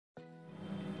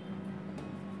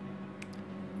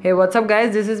Hey, what's up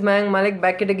guys, this is Mayank Malik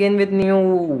back it again with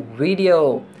new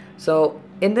video. So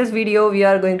in this video we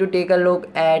are going to take a look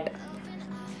at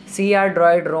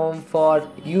CRDROID Rom for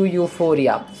YU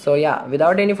YUphoria. So yeah,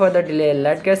 without any further delay,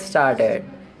 let's get started.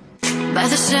 By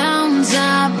the sounds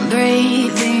I'm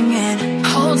breathing in,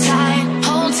 hold tight,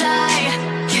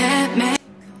 can't make.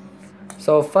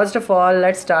 So first of all,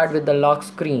 let's start with the lock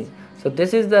screen. So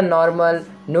this is the normal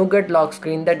nougat lock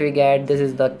screen that we get. This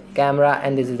is the camera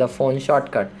and this is the phone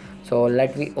shortcut. So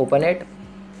let me open it,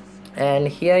 and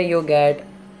here you get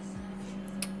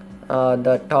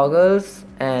the toggles,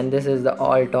 and this is the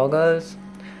all toggles,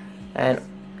 and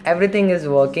everything is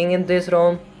working in this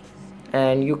ROM,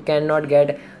 and you cannot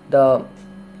get the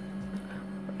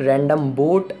random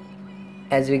boot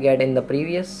as we get in the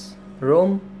previous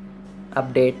ROM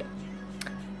update.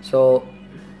 So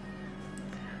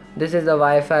this is the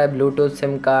Wi-Fi, Bluetooth,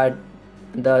 SIM card,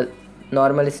 the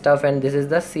normal stuff, and this is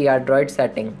the CRDROID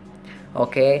setting.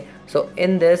 Okay, so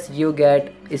in this you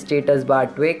get status bar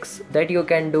tweaks that you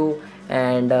can do,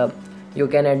 and you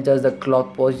can adjust the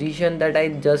clock position that I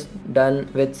just done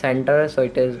with center. So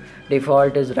it is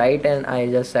default is right, and I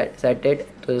just set it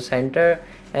to the center,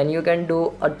 and you can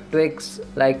do a tweaks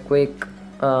like quick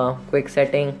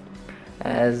setting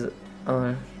as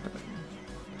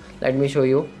let me show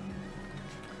you.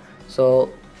 So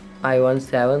I want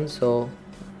 7, so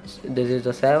this is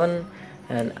the 7,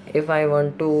 and if I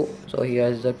want 2, so here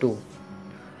is the 2.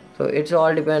 So it's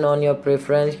all depend on your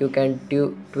preference. You can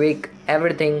tweak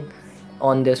everything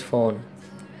on this phone,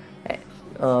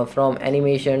 from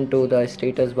animation to the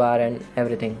status bar and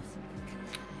everything.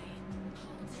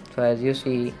 So as you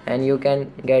see, and you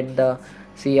can get the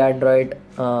CRDROID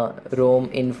ROM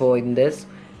info in this,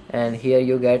 and here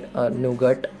you get a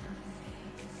nougat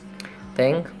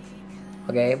thing.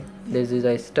 Okay, this is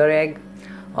a Easter egg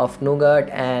of nougat,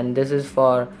 and this is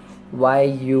for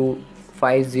YU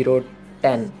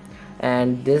 5010,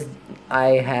 and this I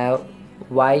have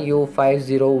YU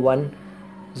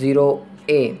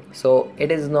 5010A. so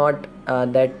it is not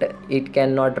that it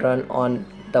cannot run on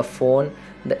the phone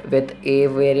with A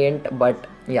variant, but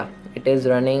yeah, it is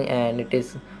running and it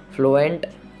is fluent.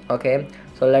 Okay,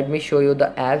 so let me show you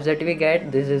the apps that we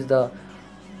get. This is the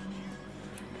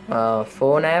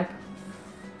phone app,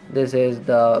 this is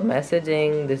the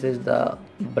messaging, this is the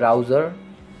browser,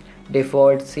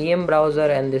 default CM browser,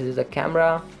 and this is the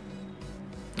camera.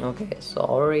 Okay,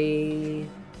 sorry,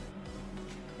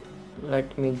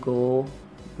 let me go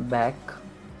back.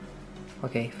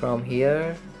 Okay, from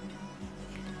here,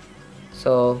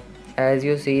 so as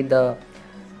you see, the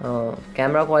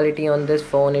camera quality on this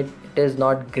phone, it is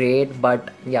not great, but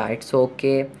yeah, it's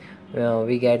okay.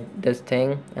 We get this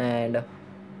thing, and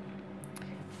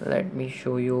let me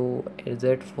show you, is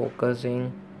it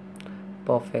focusing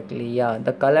perfectly? Yeah,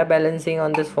 the color balancing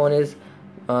on this phone is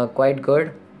quite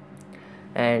good.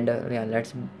 And yeah,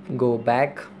 let's go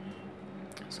back,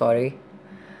 sorry,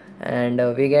 and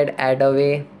we get add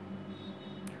away,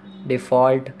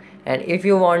 default, and if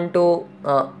you want to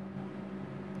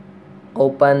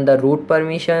open the root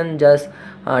permission, just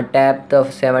tap the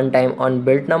 7 times on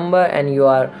build number and you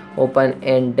are open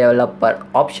in developer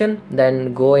option,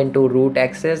 then go into root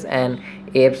access and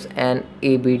apps and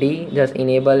ABD, just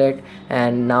enable it,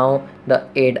 and now the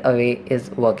aid away is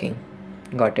working.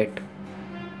 Got it?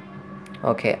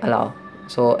 Okay, allow.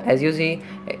 So as you see,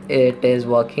 it is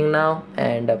working now,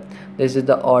 and this is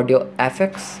the audio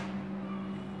effects,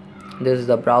 this is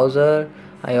the browser,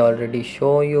 I already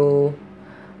show you.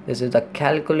 This is the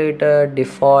calculator,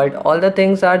 default, all the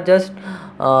things are just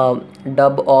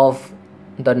dub of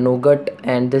the nougat,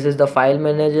 and this is the file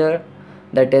manager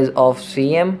that is of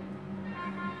CM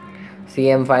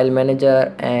file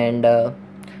manager, and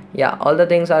yeah, all the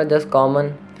things are just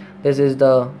common. This is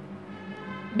the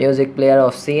music player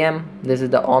of CM, this is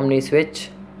the omni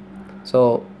switch.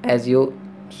 So as you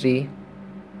see,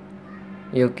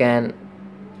 you can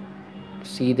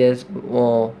see this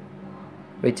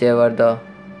whichever the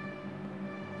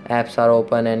apps are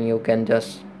open, and you can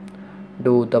just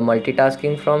do the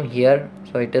multitasking from here.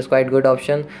 So it is quite good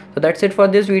option. So that's it for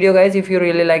this video guys. If you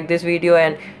really like this video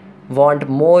and want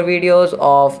more videos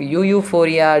of YU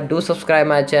YUphoria, do subscribe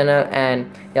my channel,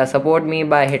 and yeah, support me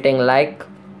by hitting like,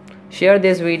 share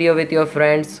this video with your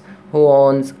friends who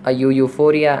owns a YU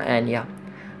YUphoria, and yeah,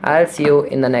 I'll see you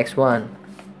in the next one.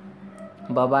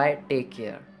 Bye bye, take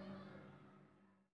care.